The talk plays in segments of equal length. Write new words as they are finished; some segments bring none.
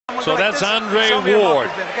So that's Andre Ward.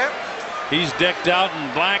 He's decked out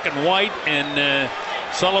in black and white, and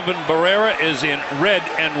Sullivan Barrera is in red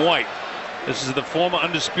and white. This is the former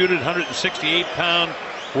undisputed 168-pound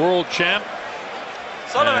world champ.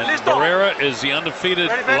 And Barrera is the undefeated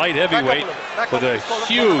light heavyweight with a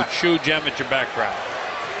huge amateur background.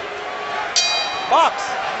 Box.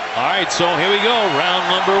 All right, so here we go, round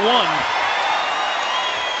number 1.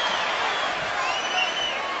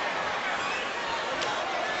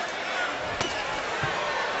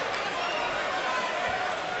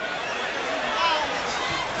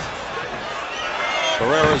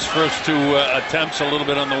 Barrera's first 2 attempts a little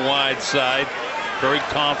bit on the wide side. Very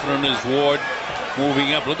confident as Ward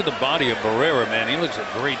moving up. Look at the body of Barrera, man. He looks in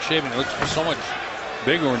great shape, and he looks so much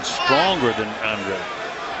bigger and stronger than Andre.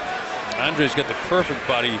 Andre's got the perfect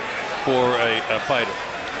body for a fighter.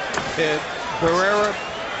 Barrera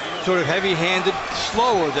sort of heavy-handed,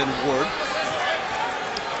 slower than Ward.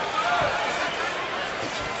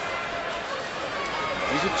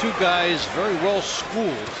 These are 2 guys very well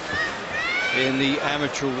schooled in the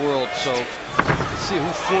amateur world, so let's see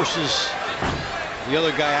who forces the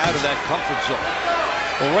other guy out of that comfort zone.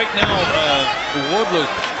 Well, right now, Ward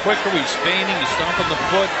looks quicker. He's feigning, he's stomping the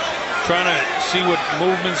foot, trying to see what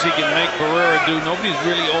movements he can make Barrera do. Nobody's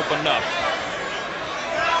really opened up.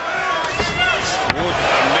 Ward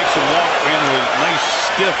makes him walk into a nice,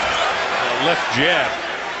 stiff left jab.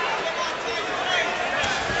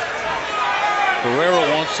 Barrera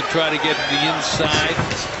wants to try to get to the inside.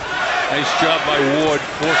 Nice job by Ward,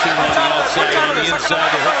 forcing on the outside, on the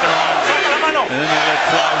inside, to hook the arm, and then they let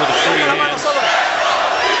fly with a free hand.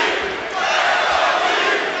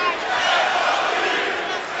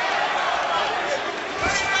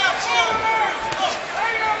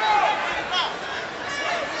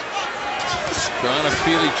 Trying to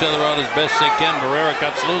feel each other out as best they can. Barrera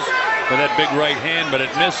cuts loose with that big right hand, but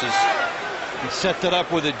it misses. He set that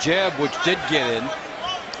up with a jab, which did get in.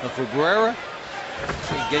 And for Barrera,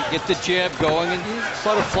 get the jab going, and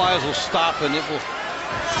butterflies will stop, and it will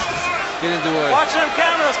get into a watch them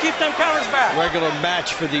cameras, keep them cameras back. Regular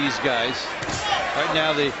match for these guys. Right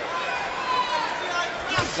now they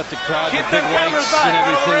got the crowd, the big lights and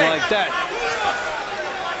everything like that.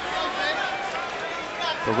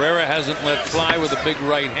 Barrera hasn't let fly with a big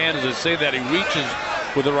right hand. As I say that, he reaches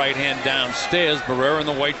with the right hand downstairs. Barrera in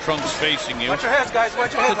the white trunks facing you. Watch your heads, guys.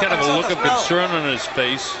 Watch your heads. Kind of a look of concern on his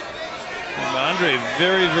face. And Andre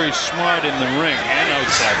very smart in the ring and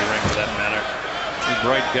outside the ring for that matter. He's a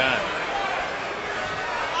bright guy.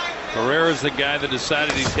 Barrera's the guy that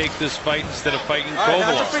decided he'd take this fight instead of fighting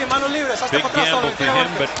Kovalov. Big gamble for him,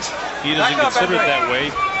 but he doesn't consider it that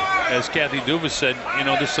way. As Kathy Dubas said, you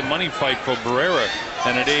know, this is a money fight for Barrera,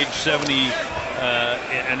 and at age 70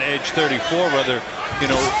 and age 34, rather, you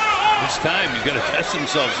know, it's time. He's got to test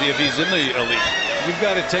himself, see if he's in the elite. You've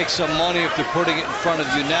got to take some money if they're putting it in front of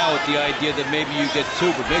you now with the idea that maybe you get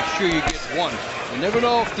 2, but make sure you get 1. You never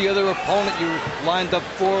know if the other opponent you're lined up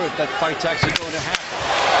for, if that fight's actually going to happen.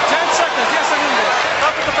 10 seconds, 10 segundos.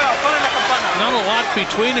 Stop at the bell, pon en la campana. Not a lot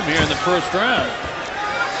between them here in the first round.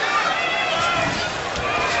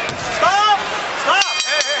 Stop! Stop!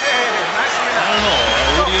 Hey. Nice. I don't know.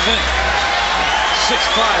 What do you think? 6-5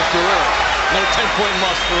 Barrera. No 10-point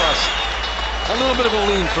loss for us. A little bit of a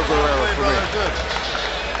lean for Barrera for me. Good.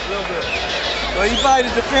 A little bit. Well, he fight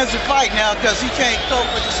a defensive fight now because he can't cope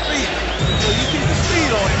with the speed. So you keep the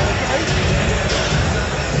speed on him, okay?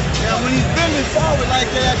 Now, when he's bending forward like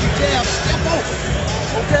that, you jab, step over,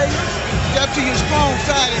 okay? Step to your strong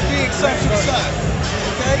side and dig some to the side,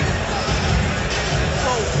 okay?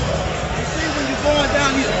 So, you see when you're going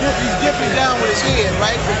down, he's dipping down with his head,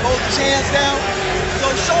 right? With both his hands down. So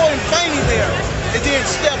show him feigning there, and then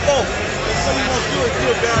step over. So he wants to do it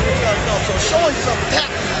good down there. So show him some tap,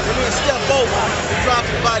 and then step over and drop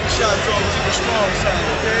the body shots on to the strong side,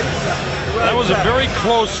 okay? That was a very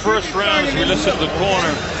close first round as we listen to the corner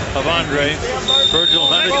of Andre. Virgil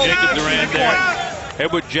Hunter, Jacob Durand,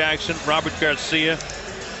 Edward Jackson, Robert Garcia.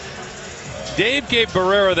 Dave gave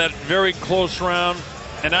Barrera that very close round,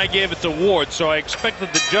 and I gave it to Ward, so I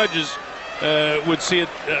expected the judges would see it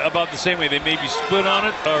about the same way. They may be split on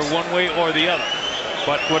it, or one way or the other.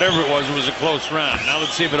 But whatever it was a close round. Now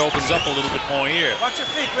let's see if it opens up a little bit more here. Watch your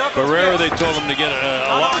feet. Barrera, they told him to get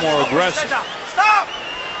a lot more aggressive. Stop!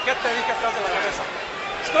 Get there, you can atrás de la cabeza.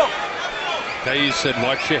 Stop! Thais said,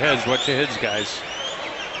 watch your heads, guys.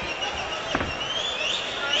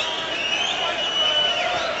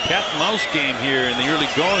 Cat and mouse game here in the early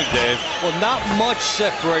going, Dave. Well, not much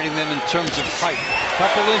separating them in terms of height. A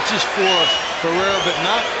couple inches for Barrera, but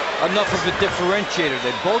not enough of a differentiator.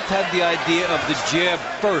 They both had the idea of the jab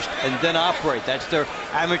first and then operate. That's their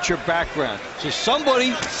amateur background. So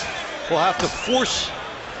somebody will have to force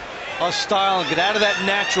a style and get out of that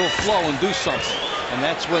natural flow and do something. And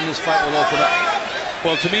that's when this fight will open up.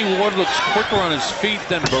 Well, to me, Ward looks quicker on his feet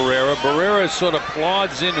than Barrera. Barrera sort of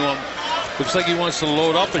plods into him. Looks like he wants to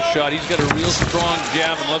load up a shot. He's got a real strong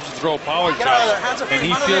jab and loves to throw power shots. And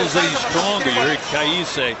he feels that he's stronger. You heard Kais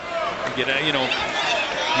say, you know,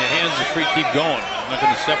 your hands are free, keep going. I'm not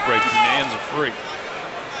going to separate you. Your hands are free.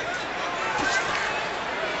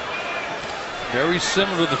 Very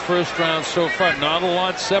similar to the first round so far. Not a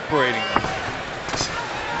lot separating them.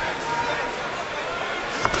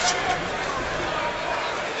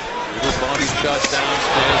 Little body shot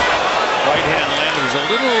downstairs. Right hand landed. There's a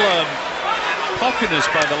little puffiness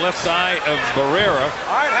by the left eye of Barrera.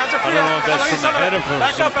 All right, hands up. I don't know if that's from the head of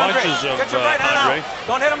some punches of Andre.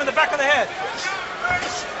 Don't hit him in the back of the head.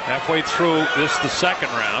 Halfway through this, the second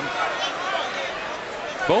round.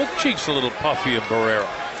 Both cheeks a little puffy of Barrera.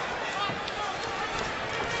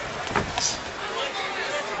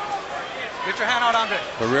 Get your hand out, Andre.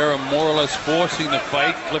 Barrera more or less forcing the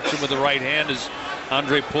fight. Flips him with the right hand as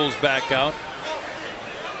Andre pulls back out.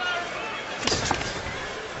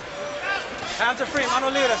 Hands are free, mano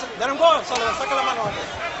libre. Let him go, Sullivan. Saca la mano.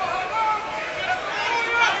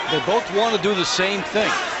 They both want to do the same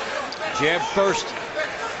thing. Jab first.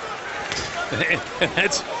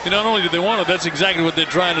 That's, not only do they want it, that's exactly what they're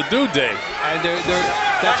trying to do, Dave. And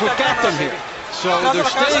that's what got them here. So they're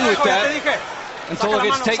staying with that until it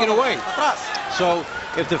gets taken away. So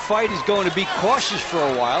if the fight is going to be cautious for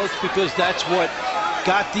a while, it's because that's what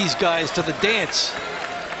got these guys to the dance.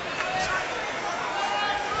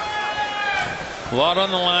 A lot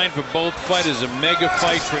on the line for both fighters. A mega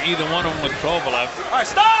fight for either one of them with Kovalev. All right,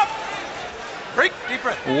 stop! Break, deep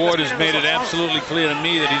breath. Ward has made it absolutely clear to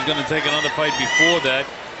me that he's going to take another fight before that.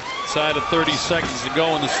 Inside of 30 seconds to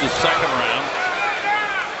go, and this is the second round.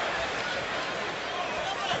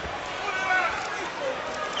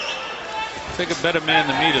 Take a better man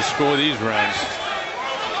than me to score these rounds.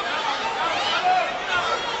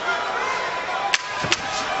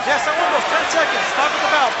 Yes, segundos, 10 seconds. Stop at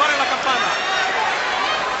the bell. Pare la campana.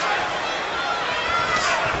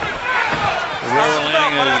 Barrera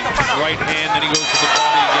landing a right hand, then he goes to the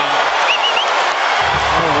body again.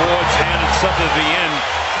 Oh, Ward's handed something at the end.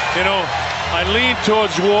 You know, I lean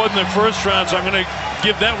towards Ward in the first round, so I'm going to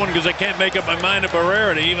give that one because I can't make up my mind to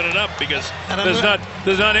Barrera to even it up because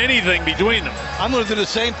there's not anything between them. I'm going to do the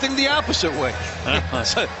same thing the opposite way.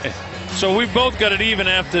 So we've both got it even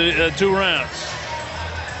after 2 rounds.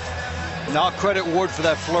 And I'll credit Ward for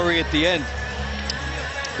that flurry at the end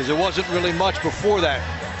because there wasn't really much before that.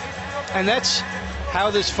 And that's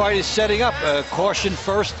how this fight is setting up. Caution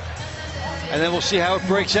first, and then we'll see how it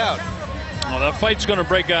breaks out. Well, that fight's going to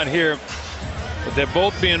break out here, but they're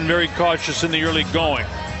both being very cautious in the early going.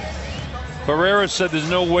 Barrera said there's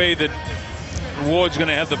no way that Ward's going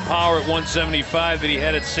to have the power at 175 that he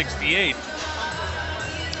had at 68.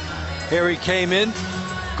 Here he came in.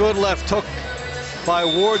 Good left hook by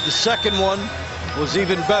Ward. The second one was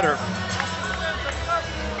even better.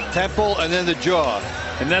 Temple and then the jaw.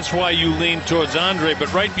 And that's why you lean towards Andre.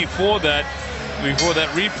 But right before that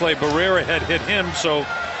replay, Barrera had hit him. So,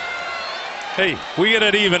 hey, we get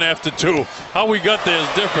it even after 2. How we got there is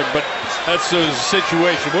different, but that's the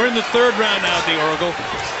situation. We're in the third round now at the Oracle.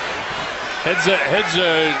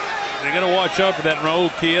 They got to watch out for that. Raul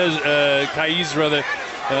Kais rather.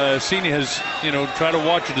 Senior has, tried to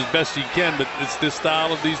watch it as best he can, but it's the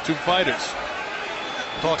style of these two fighters.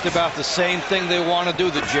 Talked about the same thing they want to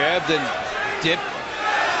do, the jab, then dip,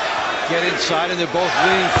 get inside, and they're both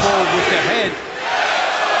leaning forward with the head.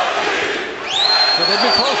 So they've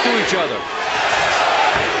been close to each other.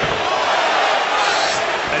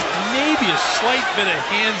 Maybe a slight bit of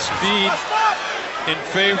hand speed in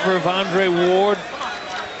favor of Andre Ward.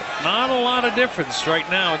 Not a lot of difference right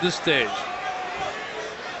now at this stage.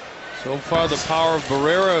 So far, the power of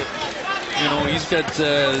Barrera, he's got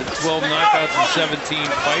 12 knockouts in 17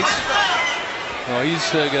 fights. Well,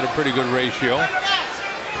 he's got a pretty good ratio.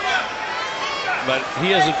 But he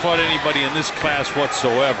hasn't fought anybody in this class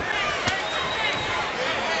whatsoever.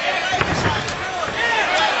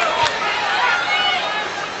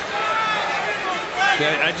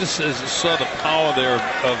 Yeah, I just saw the power there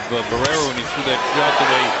of Barrera when he threw that shot the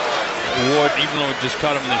way Ward, even though it just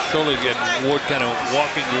caught him in the shoulder again, Ward kind of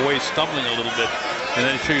walking away, stumbling a little bit, and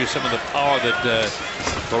then show you some of the power that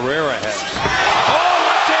Barrera has. Oh,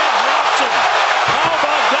 left hand drops him. How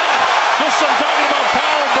about that? Just I'm talking about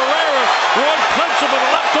power of Barrera. Ward clips him with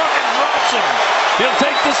a left hook and drops him. He'll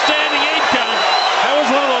take the standing 8 count. That was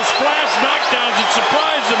one of those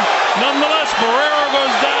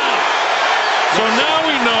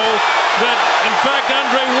that, in fact,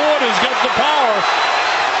 Андре Уорд has got the power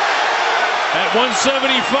at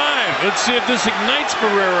 175. Let's see if this ignites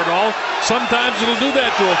Barrera at all. Sometimes it'll do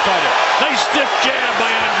that to a fighter. Nice stiff jab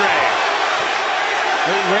by Андре.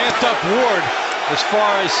 It ramped up Ward as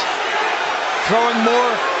far as throwing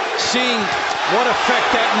more, seeing what effect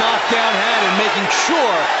that knockdown had, and making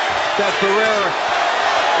sure that Barrera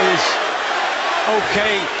is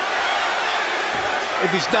okay if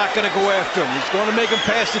he's not going to go after him. He's going to make him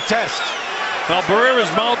pass the test. Well, Barrera's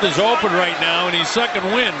mouth is open right now, and he's second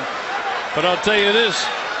win. But I'll tell you this,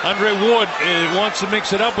 Андре Уорд wants to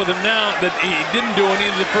mix it up with him now that he didn't do any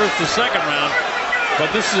of the first or second round. But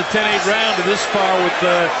this is a 10-8 round to this far with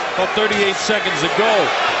about 38 seconds to go.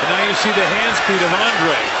 And now you see the hand speed of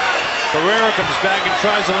Андре. Barrera comes back and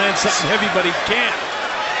tries to land something heavy, but he can't.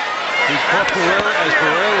 He caught Barrera as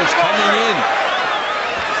Barrera was coming in.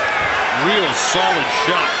 Real solid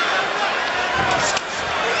shot.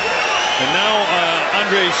 And now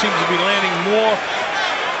Андре seems to be landing more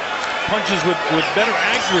punches with better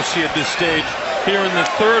accuracy at this stage here in the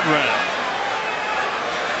third round.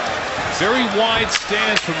 Very wide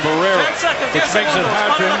stance from Barrera, which makes it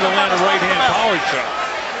hard for him to land a right-hand power shot.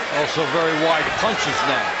 Also very wide punches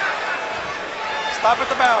now. Stop at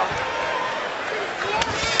the bell.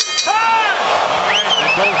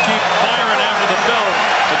 They both keep firing after the bell,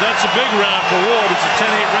 but that's a big round for Ward. It's a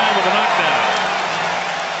 10-8 round with a knockdown.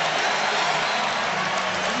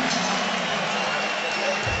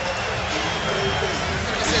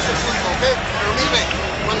 Pero mire,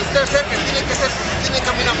 cuando esté cerca tiene que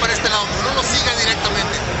caminar para este lado, no lo siga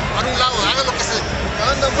directamente, para un lado, haga lo que se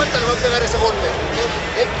dando vuelta, le va a pegar ese golpe.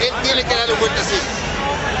 Él tiene que darle vuelta así.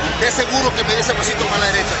 Es seguro que me dé ese pasito para la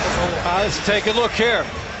derecha, por favor. Let's take a look here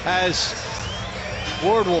as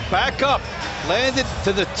Ward will back up, landed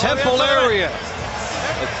to the temple area.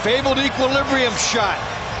 A fabled equilibrium shot.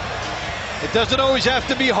 It doesn't always have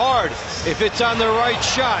to be hard if it's on the right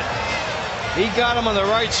shot. He got him on the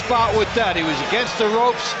right spot with that. He was against the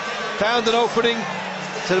ropes, found an opening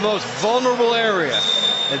to the most vulnerable area.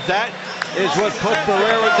 And that is what put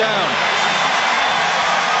Barrera down.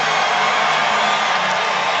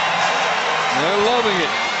 They're loving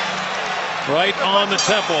it. Right on the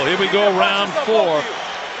temple. Here we go, round 4.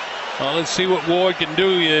 Well, let's see what Ward can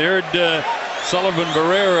do. You heard Sullivan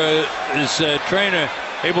Barrera, his trainer,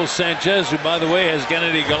 Abel Sanchez, who, by the way, has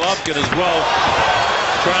Gennady Golovkin as well,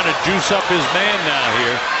 trying to juice up his man now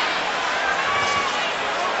here.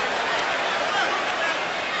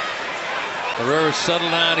 Barrera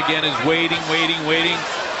settled down again, is waiting.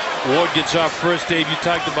 Ward gets off first. Dave, you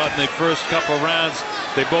talked about in the first couple of rounds,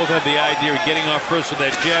 they both had the idea of getting off first with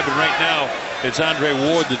that jab, and right now it's Андре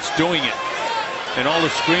Ward that's doing it. And all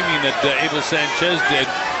the screaming that Abel Sanchez did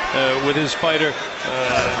with his fighter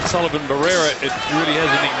Sullivan Barrera, it really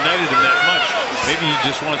hasn't ignited him that much. Maybe he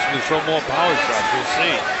just wants him to throw more power shots. We'll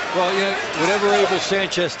see. Well, you know, whatever Abel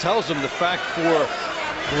Sanchez tells him, the fact for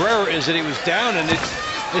Barrera is that he was down, and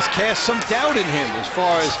it's cast some doubt in him as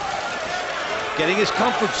far as getting his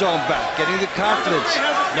comfort zone back, getting the confidence,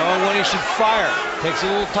 knowing when he should fire. Takes a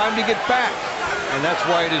little time to get back, and that's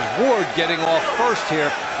why it is Ward getting off first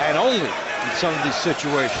here, and only in some of these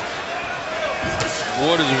situations.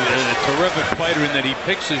 Ward is a terrific fighter in that he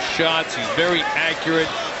picks his shots. He's very accurate.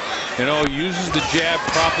 You know, uses the jab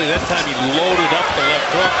properly. That time he loaded up the left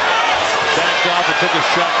hook, backed off and took a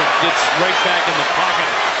shot, but gets right back in the pocket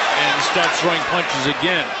and starts throwing punches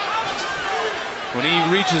again. When he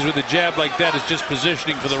reaches with a jab like that, it's just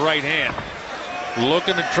positioning for the right hand.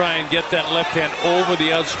 Looking to try and get that left hand over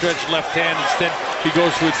the outstretched left hand. Instead, he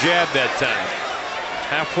goes for a jab that time.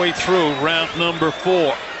 Halfway through round number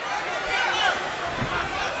 4.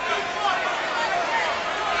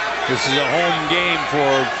 This is a home game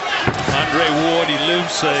for Андре Ward. He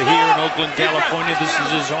lives here in Oakland, California. This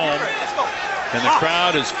is his home. And the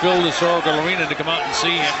crowd has filled this Oracle Arena to come out and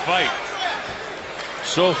see him fight.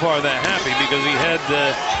 So far, they're happy because he had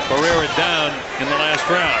Barrera down in the last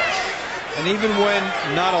round. And even when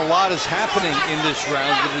not a lot is happening in this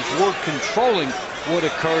round, it is Ward controlling what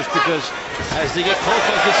occurs, because as they get close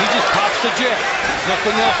like this, he just pops the jab.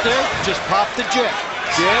 Nothing else there, just pop the jab.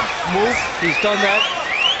 Jab, move, he's done that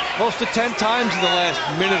close to 10 times in the last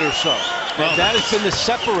minute or so. And that has been the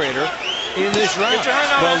separator in this round.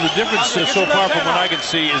 Well, the difference so far from what I can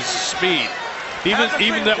see is speed.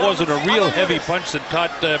 Even that wasn't a real heavy punch that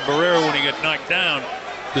caught Barrera when he got knocked down.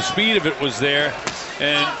 The speed of it was there,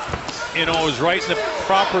 and you know, it was right in the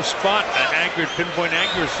proper spot, accurate pinpoint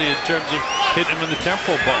accuracy in terms of hitting him in the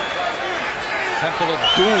temporal bone. Temple of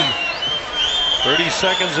doom. 30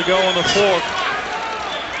 seconds ago in the 4th.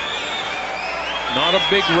 Not a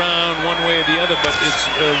big round one way or the other, but it's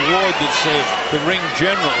Ward that's the ring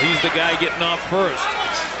general. He's the guy getting off first.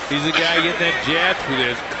 He's the guy getting that jab through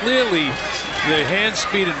there. Clearly, the hand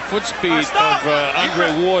speed and foot speed of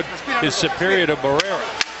Андре Ward is superior to Barrera.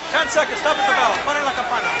 10 seconds, stop at the bell. Ponen la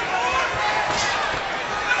campana.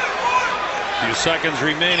 Few seconds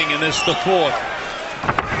remaining in this, the fourth.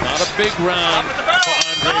 Not a big round for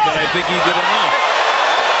Андре, but I think he did enough.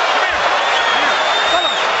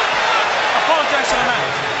 Apologize to the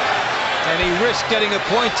man. And he risked getting a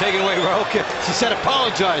point taken away. Okay, he said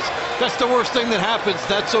apologize. That's the worst thing that happens.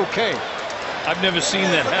 That's okay. I've never seen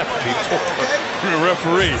that happen before from a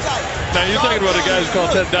referee. Now you're talking about a guy who's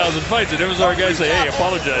called 10,000 fights, and there was our guy say, "Hey,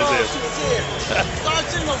 apologize there."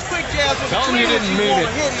 Tell him you didn't mean it.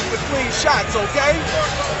 Hit him between shots, okay?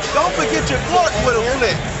 Don't forget your glove with a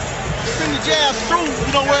flip. Send the jab through,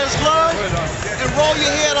 you know where it's glove, and roll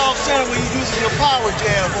your head off center when you're using your power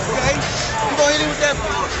jab, okay? You're gonna hit him with that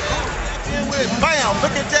power. And with bam,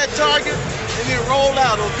 look at that target, and then roll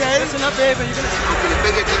out, okay? Listen up, babe, and you're gonna. Que le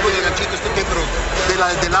pegue aquí con el ganchito este que pero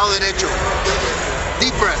del lado derecho.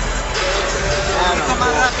 Deep breath.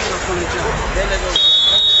 Más rápido con el jab.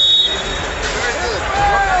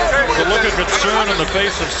 The look of concern on the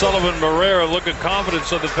face of Sullivan Barrera, look of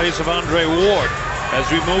confidence on the face of Андре Ward. As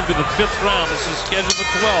we move to the 5th round, this is scheduled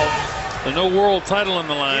for 12. There's no world title on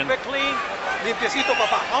the line. Keep it clean. Limpiecito,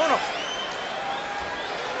 papá. Vámonos.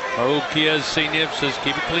 Aruquias Senior says,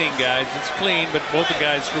 keep it clean, guys. It's clean, but both the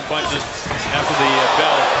guys threw punches after the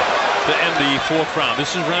bell to end the 4th round.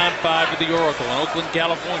 This is round 5 of the Oracle in Oakland,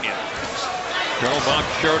 California. Colonel Bob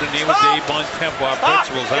Sheridan, name of Dave Bontempo, our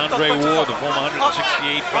principals. Андре Ward, the former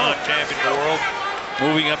 168-pound champion of the world,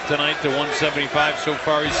 moving up tonight to 175. So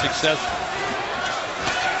far, he's successful.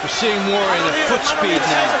 We're seeing more in the foot speed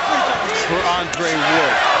now for Андре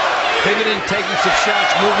Ward. Pivoting, taking some shots,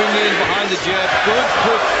 moving in behind the jab. Good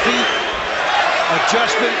quick feet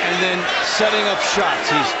adjustment, and then setting up shots.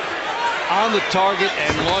 He's on the target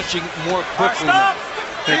and launching more quickly now.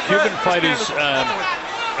 The Cuban fighters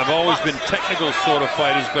have always been technical sort of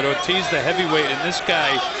fighters, but Ortiz, the heavyweight, and this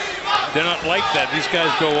guy, they're not like that. These guys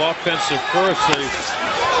go offensive first. So,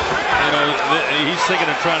 he's thinking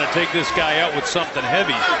of trying to take this guy out with something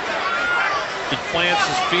heavy. He plants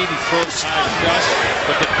his feet, he throws high shots,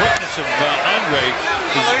 but the quickness of Андре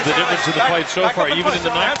is the difference in the fight so far, even in the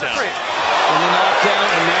knockdown. In the knockdown,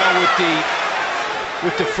 and now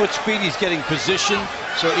with the foot speed, he's getting position.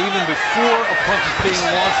 So even before a punch is being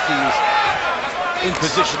launched, he's in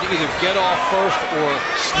position to either get off first or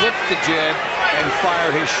slip the jab and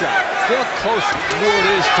fire his shot. Look how close Ward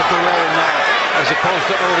is to Barrera now, as opposed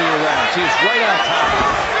to earlier rounds. He's right on top of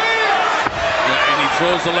him. And he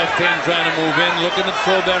throws the left hand trying to move in, looking to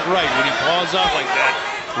throw that right. When he paws out like that,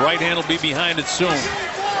 right hand will be behind it soon.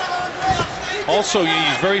 Also,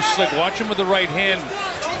 he's very slick. Watch him with the right hand.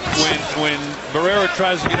 When Barrera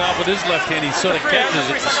tries to get off with his left hand, he sort of catches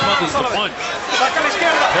it and smothers the punch.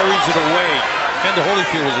 Parries it away. And the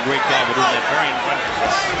Holyfield was a great guy with that parrying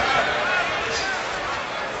punches.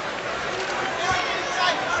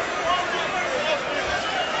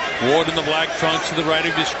 Ward in the black trunks to the right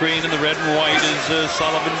of your screen, and the red and white is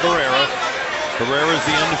Sullivan Barrera. Barrera is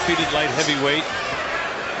the undefeated light heavyweight.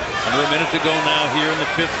 Under a minute to go now here in the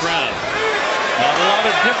 5th round. Not a lot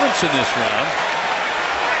of difference in this round.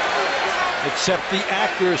 Except the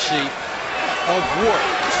accuracy of Ward.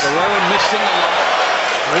 Barrera missing a lot.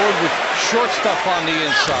 Ward with short stuff on the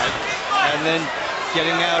inside, and then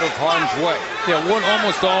getting out of harm's way. Yeah, Ward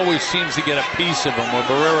almost always seems to get a piece of him, where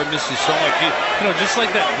Barrera misses so much. Just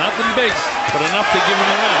like that. Nothing big, but enough to give him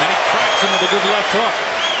a round. And he cracks him with a good left hook.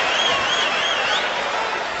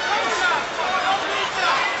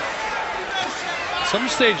 Some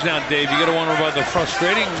stage now, Dave, you got to wonder about the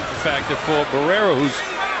frustrating factor for Barrera, who's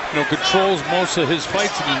controls most of his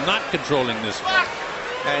fights, and he's not controlling this fight.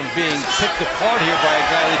 And being picked apart here by a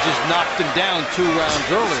guy that just knocked him down 2 rounds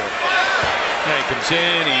earlier. Yeah, he comes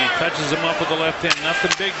in, he touches him up with the left hand.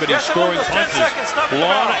 Nothing big, but he's scoring punches. A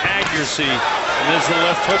lot of accuracy. And there's the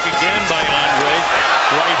left hook again by Андре.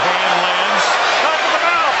 Right hand lands.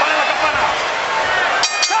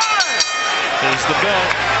 There's the bell.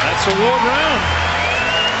 That's a Ward round.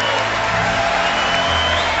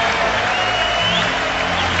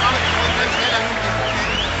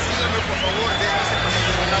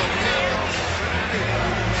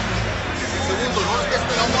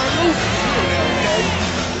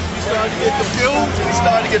 Starting to get confused and he's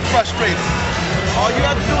starting to get frustrated. All you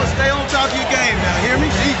have to do is stay on top of your game now. Hear me?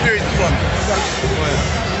 Deep breathing for me.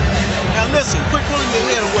 Now listen, quit pulling your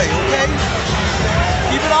head away, okay?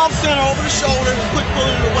 Keep it off center over the shoulder and quit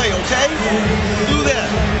pulling it away, okay? Do that.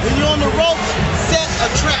 When you're on the ropes, set a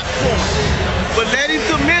trap for him. But let him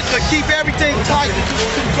commit, but keep everything tight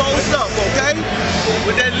and closed up, okay?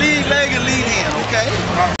 With that lead leg and lead hand, okay?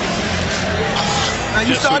 Now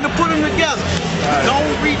you starting to put them together. Don't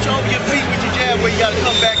reach over your feet with your jab where you got to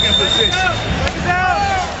come back in position.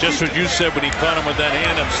 Just what you said when he caught him with that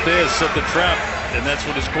hand upstairs, set the trap, and that's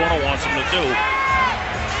what his corner wants him to do.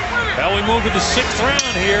 Now we move to the 6th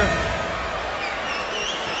round here.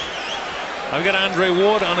 I've got Ande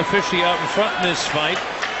Ward unofficially out in front in this fight.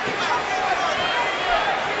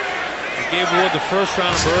 He gave Ward the 1st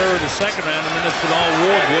round and Barrera the 2nd round, and then that's with all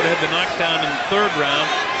Ward. Ward had the knockdown in the 3rd round,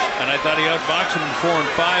 and I thought he outboxed him in 4 and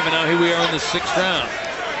 5, and now here we are in the 6th round.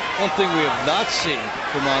 One thing we have not seen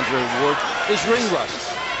from Ande Ward is ring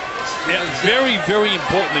rust. Yeah, very, very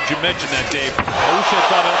important that you mentioned that, Dave. I wish I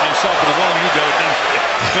thought of it myself, but as long as you got it,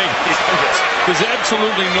 there's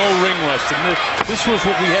absolutely no ring rust, and this was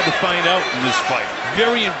what we had to find out in this fight.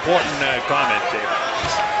 Very important comment, Dave.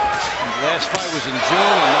 The last fight was in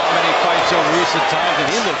June, and not many fights over recent times, and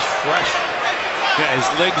he looks fresh. Yeah, his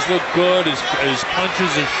legs look good, his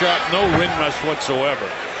punches are sharp, no ring rust whatsoever.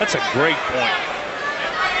 That's a great point.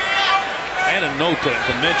 I had a note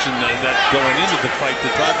to mention that going into the fight to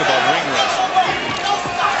talk about ring rust.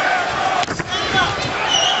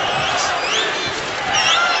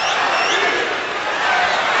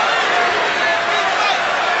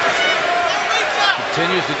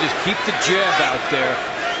 Continues to just keep the jab out there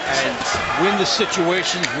and win the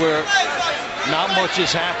situations where not much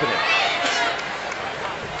is happening.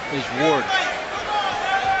 Is Ward.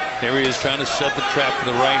 Here he is trying to set the trap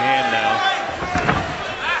for the right hand now.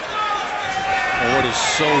 Ward is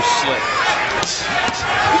so slick.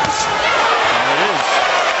 There it is.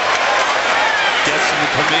 Gets him to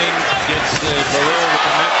come in, gets Barrera to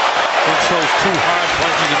come in. He throws 2 hard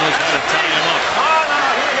punches and knows how to tie him up.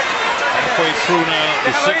 Halfway through now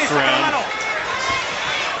the 6th round.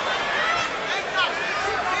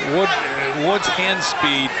 Ward's hand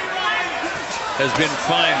speed has been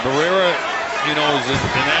fine. Barrera, you know, is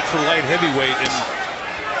a natural light heavyweight, and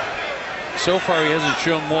so far he hasn't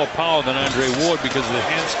shown more power than Ande Ward because the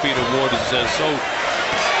hand speed of Ward is so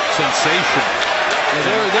sensational.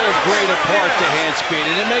 Yeah, they're great apart, the hand speed,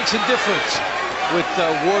 and it makes a difference with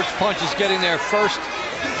Ward's punches getting there first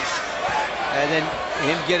and then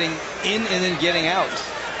him getting in and then getting out.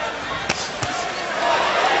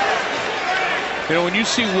 You know, when you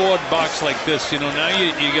see Ward box like this, you know, now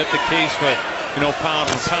you get the case for, you know, pound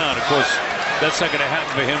for pound. Of course, that's not going to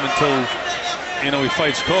happen for him until, you know, he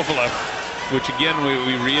fights Kovalev, which again, we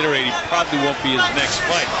reiterate, he probably won't be his next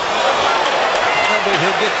fight. Well, but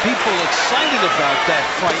he'll get people excited about that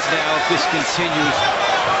fight now if this continues.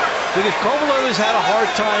 Because Kovalev has had a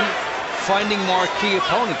hard time finding marquee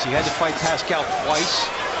opponents. He had to fight Pascal twice.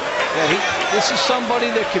 Yeah, this is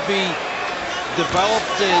somebody that could be developed,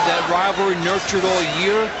 that rivalry nurtured all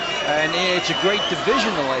year, and it's a great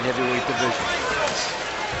division, the light heavyweight division.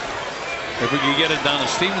 If we can get it down to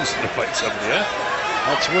Stevenson to fight somebody, yeah?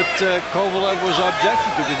 That's what Kovalev was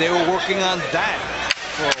objecting to. They were working on that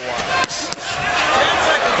for a while.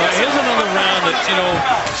 Well, here's another round that, you know,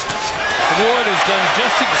 Ward has done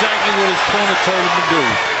just exactly what his opponent told him to do.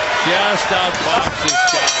 Just outbox this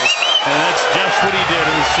guy, and that's just what he did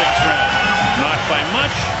in the 6th round. Not by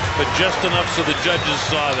much, but just enough so the judges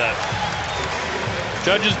saw that.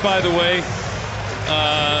 Judges, by the way,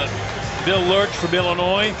 Bill Lurch from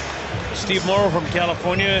Illinois, Steve Morrow from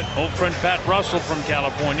California, old friend Pat Russell from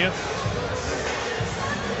California.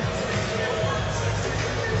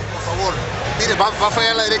 Por favor, tire, va a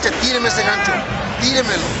fallar a la derecha, tíreme ese gancho,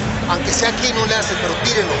 tíremelo. Aunque sea aquí no le hace, pero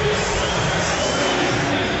tírelo.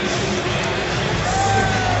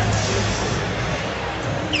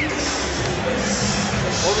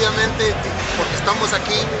 Obviamente, porque estamos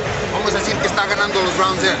aquí, vamos a decir que está ganando los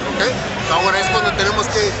rounds él, ¿ok? Ahora es cuando tenemos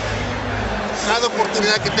que, cada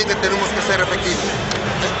oportunidad que tenga, tenemos que ser efectivos.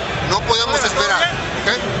 ¿Okay? No podemos esperar,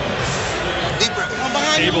 ¿ok? Deep breath.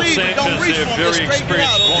 Abel Sanchez, a very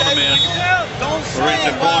experienced corner man. We're in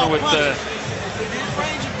the corner with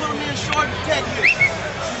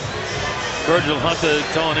Virgil Hunter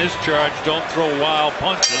telling his charge, don't throw wild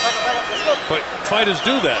punches. But fighters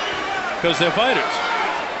do that because they're fighters.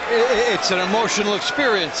 It's an emotional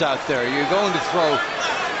experience out there. You're going to throw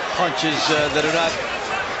punches that are not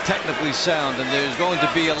technically sound, and there's going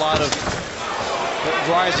to be a lot of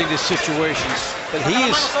rising to situations. But he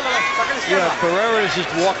is, Barrera is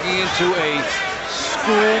just walking into a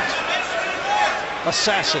schooled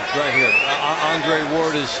assassin right here. Ande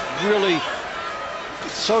Ward is really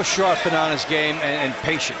so sharp and on his game and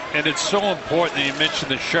patient. And it's so important that you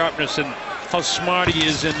mentioned the sharpness and how smart he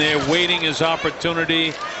is in there, waiting his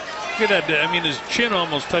opportunity. at that. I mean, his chin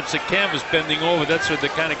almost touched the canvas bending over. That's what the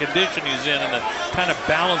kind of condition he's in and the kind of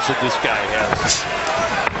balance that this guy has.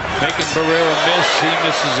 Making Barrera miss. He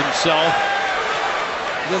misses himself.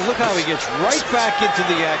 Then look how he gets right back into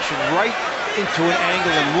the action, right into an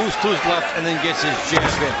angle and moves to his left and then gets his jab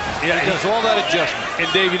in. Yeah, he does all that adjustment. And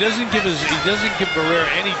Dave, he doesn't give Barrera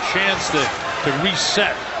any chance to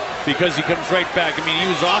reset because he comes right back. I mean, he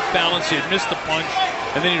was off balance. He had missed the punch.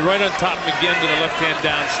 And then he's right on top of him again to the left hand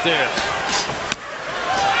downstairs.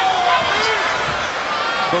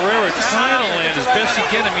 Barrera trying to land as best he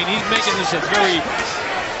can. I mean, he's making this a very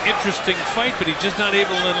interesting fight, but he's just not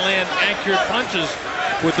able to land accurate punches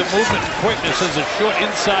with the movement and quickness. As a short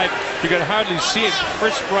inside, you can hardly see it.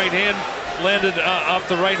 First right hand landed off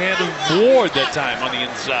the right hand of Ward that time on the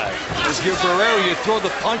inside. If you're Barrera, you throw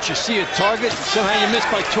the punch, you see a target, and somehow you miss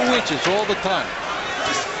by 2 inches all the time.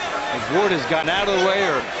 As Ward has gotten out of the way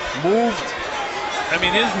or moved. I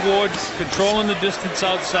mean, his Ward controlling the distance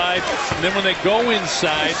outside, and then when they go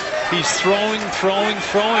inside, he's throwing,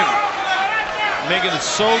 making it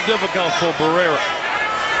so difficult for Barrera.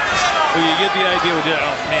 Well, you get the idea with,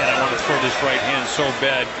 oh man, I want to throw this right hand so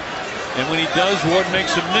bad. And when he does, Ward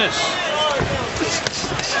makes him miss.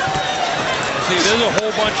 See, there's a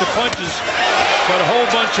whole bunch of punches, but a whole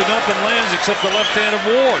bunch of nothing lands except the left hand of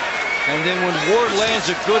Ward. And then when Ward lands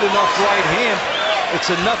a good enough right hand, it's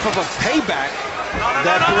enough of a payback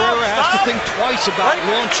that Barrera has to think twice about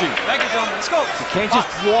launching. Thank you, gentlemen. Let's go. You can't just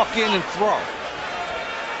walk in and throw.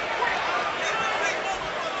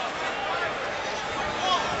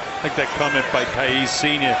 I like that comment by Kais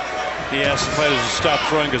Sr. He asked the fighters to stop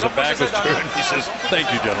throwing because the back was turned. He says, thank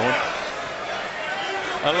you, gentlemen.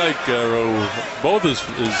 I like both he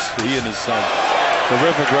and his son,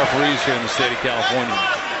 terrific referees here in the state of California.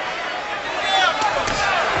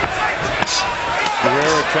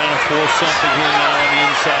 Barrera trying to force something here now on the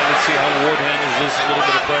inside. Let's see how Ward handles this. A little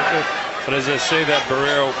bit of pressure. But as I say that,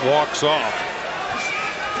 Barrera walks off.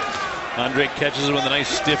 Andre catches him with a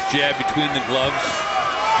nice stiff jab between the gloves.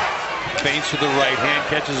 Feints with the right hand,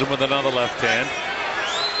 catches him with another left hand.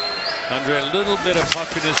 Andre, a little bit of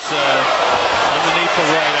puffiness underneath the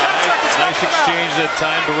right eye. Nice exchange that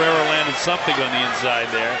time. Barrera landed something on the inside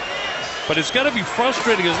there. But it's got to be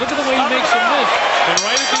frustrating because look at the way he makes a miss. And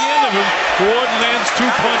right at the end of him, Ward lands 2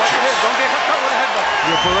 punches. Don't get hooked up with a headbutt.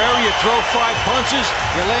 You're Barrera, you throw 5 punches,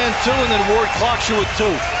 you land 2, and then Ward clocks you with 2.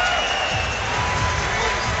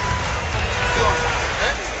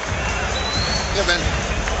 Yeah, man.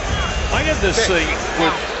 I got this thing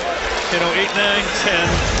with, 8, 9, 10.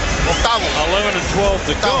 Octavo. 11 and 12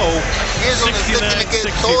 to go. Y es donde usted tiene que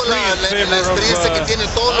toda la experiencia que tiene,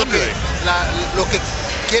 todo lo que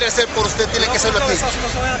quiere hacer por usted tiene que hacerlo aquí.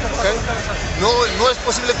 ¿Okay? No es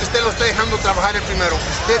posible que usted lo esté dejando trabajar el primero.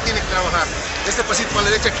 Usted tiene que trabajar. Este pasito para la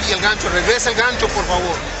derecha aquí, el gancho. Regresa el gancho, por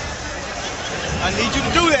favor. I need you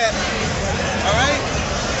to do that. All right?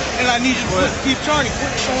 And I need you to keep turning.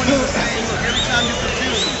 Quit showing you the same look. Every time you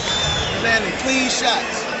confuse me, you're landing clean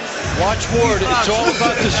shots. Watch Ward, it's all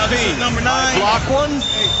about the speed. Number 9. I block one,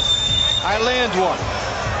 I land one.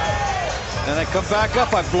 Then I come back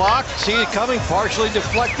up, I block, see it coming, partially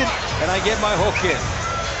deflected, and I get my hook in.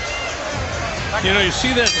 You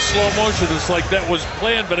see that in slow motion. It's like that was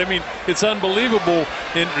planned, but I mean, it's unbelievable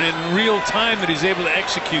in real time that he's able to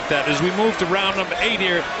execute that. As we move to round number 8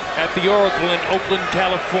 here at the Oracle in Oakland,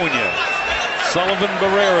 California. Sullivan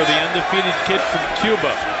Barrera, the undefeated kid from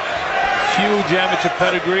Cuba. Huge amateur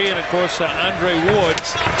pedigree, and of course Andre Ward,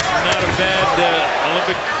 not a bad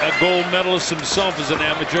Olympic gold medalist himself as an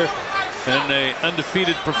amateur, and an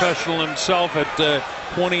undefeated professional himself at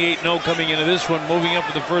 28-0 coming into this one, moving up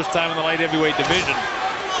for the first time in the light heavyweight division.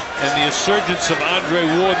 And the resurgence of Andre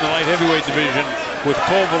Ward in the light heavyweight division with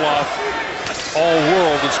Kovalov, all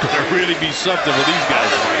world, it's going to really be something with these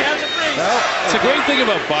guys. Well, it's a great thing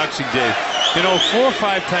about boxing, Dave. 4 or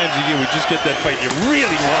 5 times a year we just get that fight you really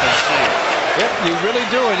want to see. Yep, you really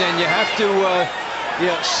do it, and you have to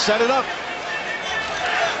set it up.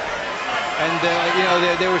 And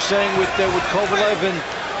they were saying with Kovalev and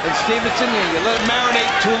Stevenson, you let it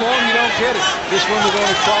marinate too long, you don't get it. This one we're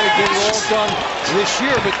going to try to get it all done this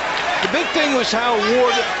year. But the big thing was how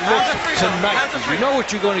Ward looked tonight. You know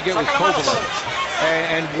what you're going to get with Kovalev.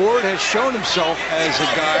 And Ward has shown himself as a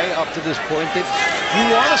guy up to this point that you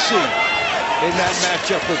want to see in that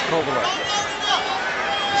matchup with Kovalev.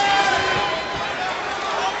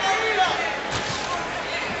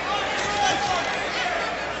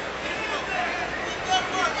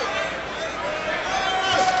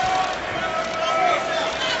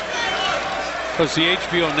 Because the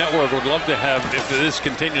HBO network would love to have, if this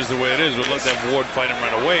continues the way it is, would love to have Ward fight him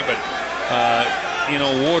right away. But, you know,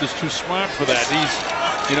 Ward is too smart for that.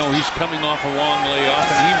 He's coming off a long layoff,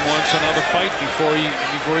 and he wants another fight before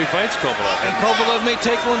he fights Kovalev. And Kovalev may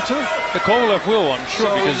take one too. The Kovalev will, I'm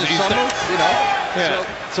sure, because he's summer, you know. Yeah.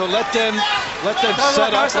 So let them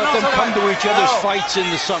set up, let them come to each other's fights in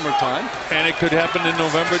the summertime. And it could happen in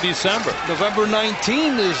November, December. November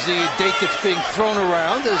 19 is the date that's being thrown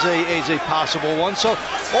around as a possible one. So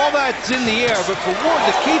all that's in the air. But for Ward,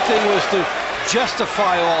 the key thing was to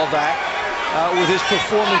justify all that with his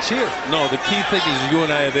performance here. No, the key thing is you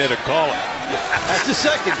and I are there to call it. That's the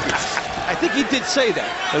second key. I think he did say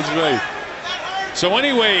that. That's right. So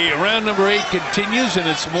anyway, round number 8 continues, and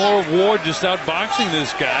it's more of Ward just outboxing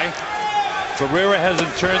this guy. Barrera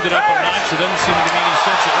hasn't turned it up a notch. There doesn't seem to be any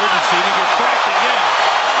sense of urgency. And he gets cracked again.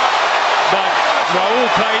 But Raul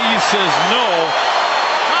Caiz says no.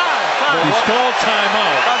 But he's called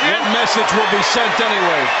timeout. What message will be sent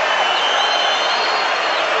anyway?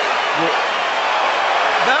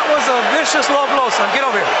 That was a vicious low blow, son. Get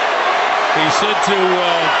over here. He said to,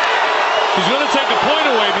 he's going to take a point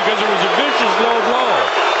away because it was a vicious low blow.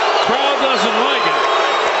 Crowd doesn't like it.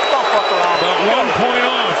 Don't fuck around. But 1 point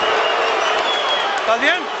off. ¿Estás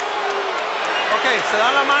bien? Ok, se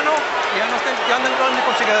dan la mano y ya andan ni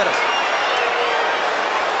con chingaderas.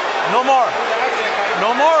 No more.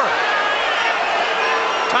 No more.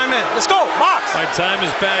 Time in. Let's go. Box. My time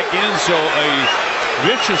is back in, so a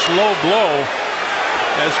vicious low blow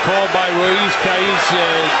as called by Ruiz Caiz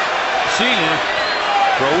Sr.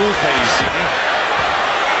 Raul Caiz Sr.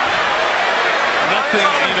 Nothing,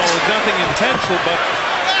 nothing intentional, but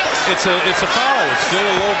it's a foul. It's still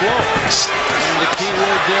a low blow. And the key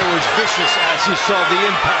word there was vicious as he saw the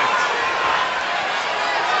impact.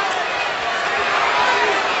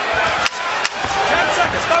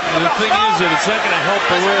 And the thing is that it's not going to help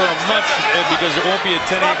Barrera much because it won't be a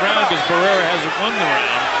 10-8 round because Barrera hasn't won the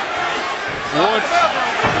round. Ward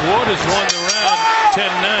has won the round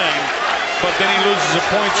 10-9, but then he loses a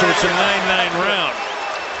point, so it's a 9-9 round.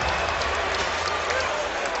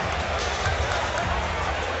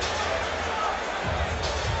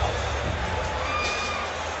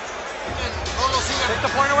 Take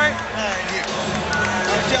the point away.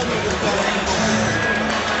 Tell me what's going on.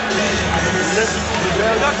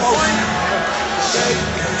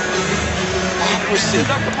 Accuracy,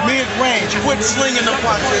 mid-range, quit slinging the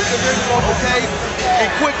punches, okay? And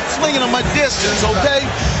quit slinging them at distance, okay?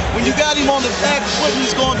 When you got him on the back foot and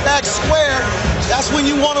he's going back square, that's when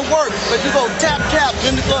you want to work. But you go tap, tap,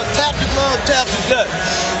 in the glove, tap the glove, tap the gut.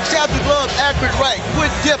 Tap the glove, accurate right,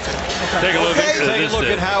 quit dipping. Take a look at this. Take a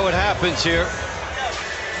look at how it happens here.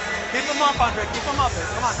 Keep him up, Андре. Keep him up.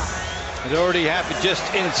 Come on now. It already happened just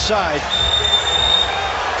inside.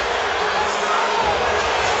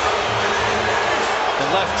 The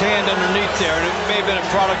left hand underneath there, and it may have been a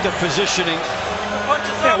product of positioning.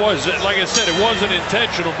 Yeah, it was. Like I said, it wasn't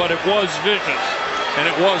intentional, but it was vicious, and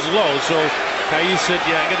it was low. So Caiz said,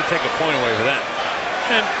 yeah, I got to take a point away for that.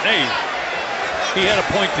 And, hey, he had a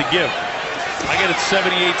point to give. I get it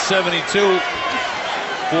 78-72.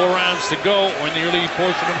 4 rounds to go. We're in the early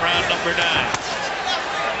portion of round number 9.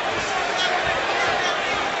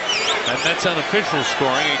 And that's unofficial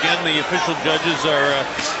scoring. Again, the official judges are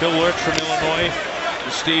Bill Lurch from Illinois,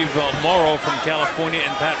 Steve Morrow from California,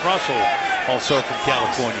 and Pat Russell, also from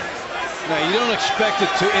California. Now, you don't expect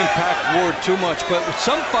it to impact Ward too much, but with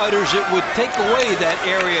some fighters, it would take away that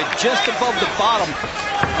area just above the bottom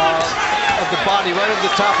of the body, right over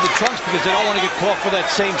the top of the trunks, because they don't want to get caught for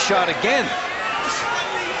that same shot again.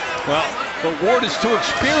 Well, but Ward is too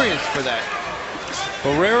experienced for that.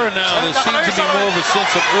 Barrera now, there seems to be more of a sense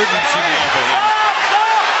of urgency now for him.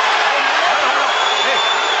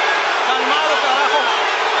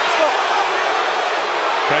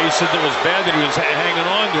 Caiz said it was bad that he was hanging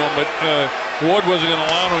on to him, but Ward wasn't going to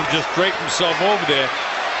allow him to just drape himself over there.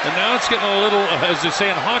 And now it's getting a little, as they say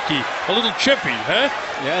in hockey, a little chippy, huh?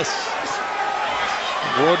 Yes.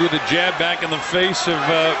 Ward with a jab back in the face of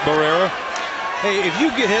Barrera. Hey, if you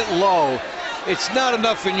get hit low, it's not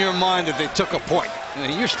enough in your mind that they took a point.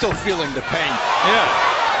 You're still feeling the pain.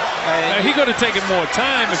 Yeah. He could have taken more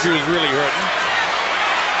time if he was really hurting.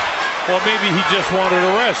 Or maybe he just wanted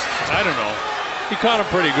a rest. I don't know. He caught him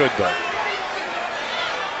pretty good, though.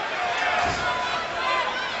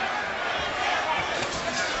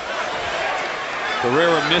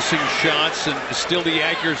 Barrera missing shots, and still the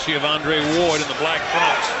accuracy of Андре Ward in the black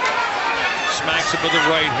trunks. Smacks it with the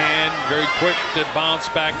right hand, very quick to bounce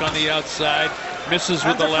back on the outside. Misses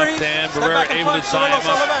with the left hand. Barrera able to tie him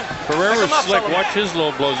up. Barrera's slick. Watch his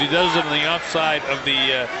low blows. He does it on the outside of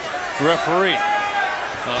the referee.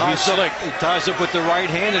 He's slick. He ties up with the right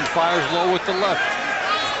hand and fires low with the left.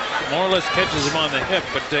 more or less catches him on the hip,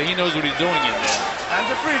 but he knows what he's doing in there. Hands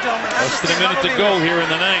are free, gentlemen. Less than a minute to go here in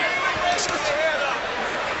the ninth.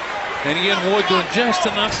 And again, Ward doing just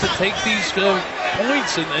enough to take these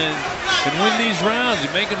points and win these rounds. He's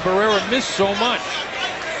making Barrera miss so much.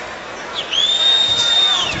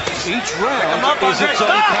 Each round is its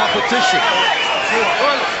own competition.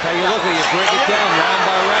 How you look at you break it down round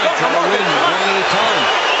by round, try to win one at a time.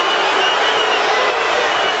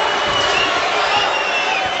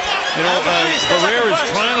 You know, Barrera is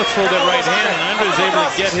trying to throw that right hand, and Андре is able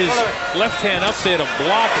to get his left hand up there to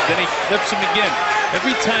block it. Then he clips him again.